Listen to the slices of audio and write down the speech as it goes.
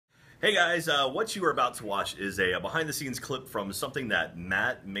Hey guys, what you are about to watch is a behind-the-scenes clip from something that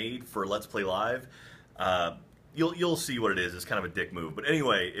Matt made for Let's Play Live. You'll see what it is. It's kind of a dick move. But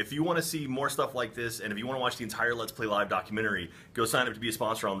anyway, if you want to see more stuff like this, and if you want to watch the entire Let's Play Live documentary, go sign up to be a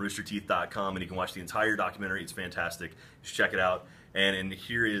sponsor on roosterteeth.com, and you can watch the entire documentary. It's fantastic. Just check it out. And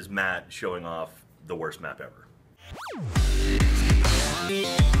here is Matt showing off the worst map ever.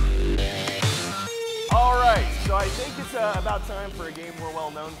 Alright, so I think it's about time for a game we're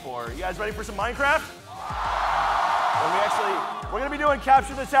well known for. You guys ready for some Minecraft? We're going to be doing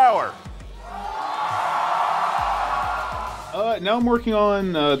Capture the Tower. Now I'm working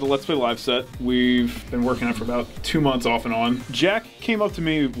on the Let's Play Live set. We've been working on it for about 2 months off and on. Jack came up to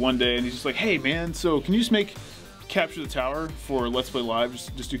me one day and he's just like, hey man, so can you just make Capture the Tower for Let's Play Live?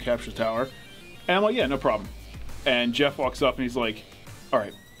 Just do Capture the Tower. And I'm like, yeah, no problem. And Jeff walks up and he's like,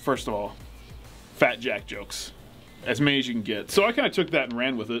 alright, first of all, Fat Jack jokes. As many as you can get. So I kind of took that and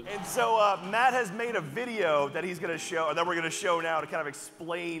ran with it. And so Matt has made a video that he's going to show, or that we're going to show now to kind of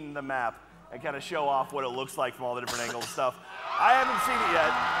explain the map and kind of show off what it looks like from all the different angles and stuff. I haven't seen it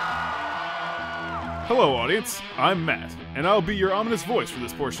yet. Hello audience, I'm Matt, and I'll be your ominous voice for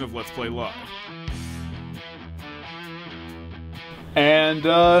this portion of Let's Play Live. And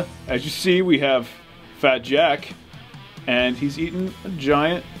as you see, we have Fat Jack, and he's eating a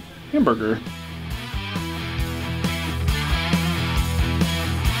giant hamburger.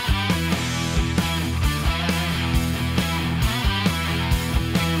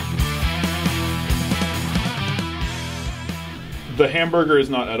 The hamburger is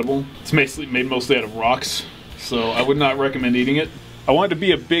not edible. It's made mostly out of rocks, so I would not recommend eating it. I wanted to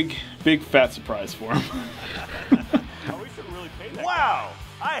be a big fat surprise for him. Oh, we should really pay that. Wow,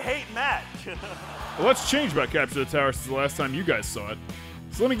 I hate Matt. Well, let's change about Capture the Tower since the last time you guys saw it.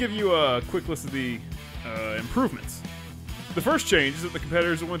 So let me give you a quick list of the improvements. The first change is that the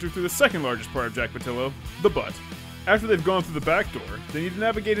competitors will enter through the second largest part of Jack Patillo, the butt. After they've gone through the back door, they need to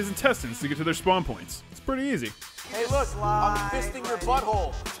navigate his intestines to get to their spawn points. It's pretty easy. Hey look, I'm fisting your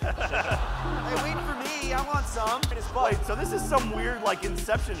butthole. Hey, wait for me, I want some. In his butt. Wait, so this is some weird like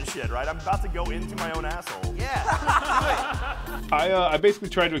Inception shit, right? I'm about to go into my own asshole. Yeah. I basically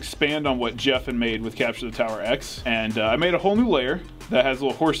tried to expand on what Jeff had made with Capture the Tower X, and I made a whole new layer that has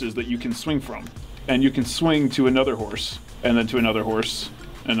little horses that you can swing from. And you can swing to another horse, and then to another horse,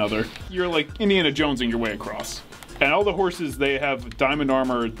 another. You're like Indiana Jonesing your way across. And all the horses, they have diamond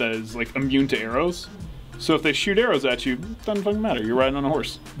armor that is like immune to arrows. So if they shoot arrows at you, it doesn't fucking matter, you're riding on a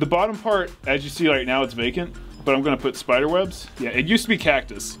horse. The bottom part, as you see right now, it's vacant, but I'm gonna put spider webs. Yeah, it used to be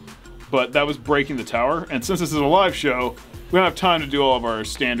cactus, but that was breaking the tower, and since this is a live show, we don't have time to do all of our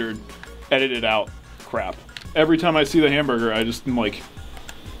standard edited out crap. Every time I see the hamburger, I just am like,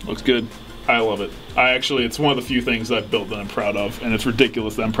 looks good. I love it. It's one of the few things I've built that I'm proud of, and it's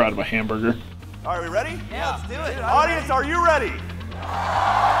ridiculous that I'm proud of a hamburger. All right, we ready? Yeah, let's do it. Audience, are you ready?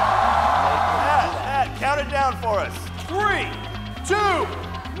 Matt, count it down for us. 3, 2,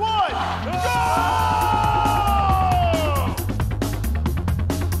 1, go!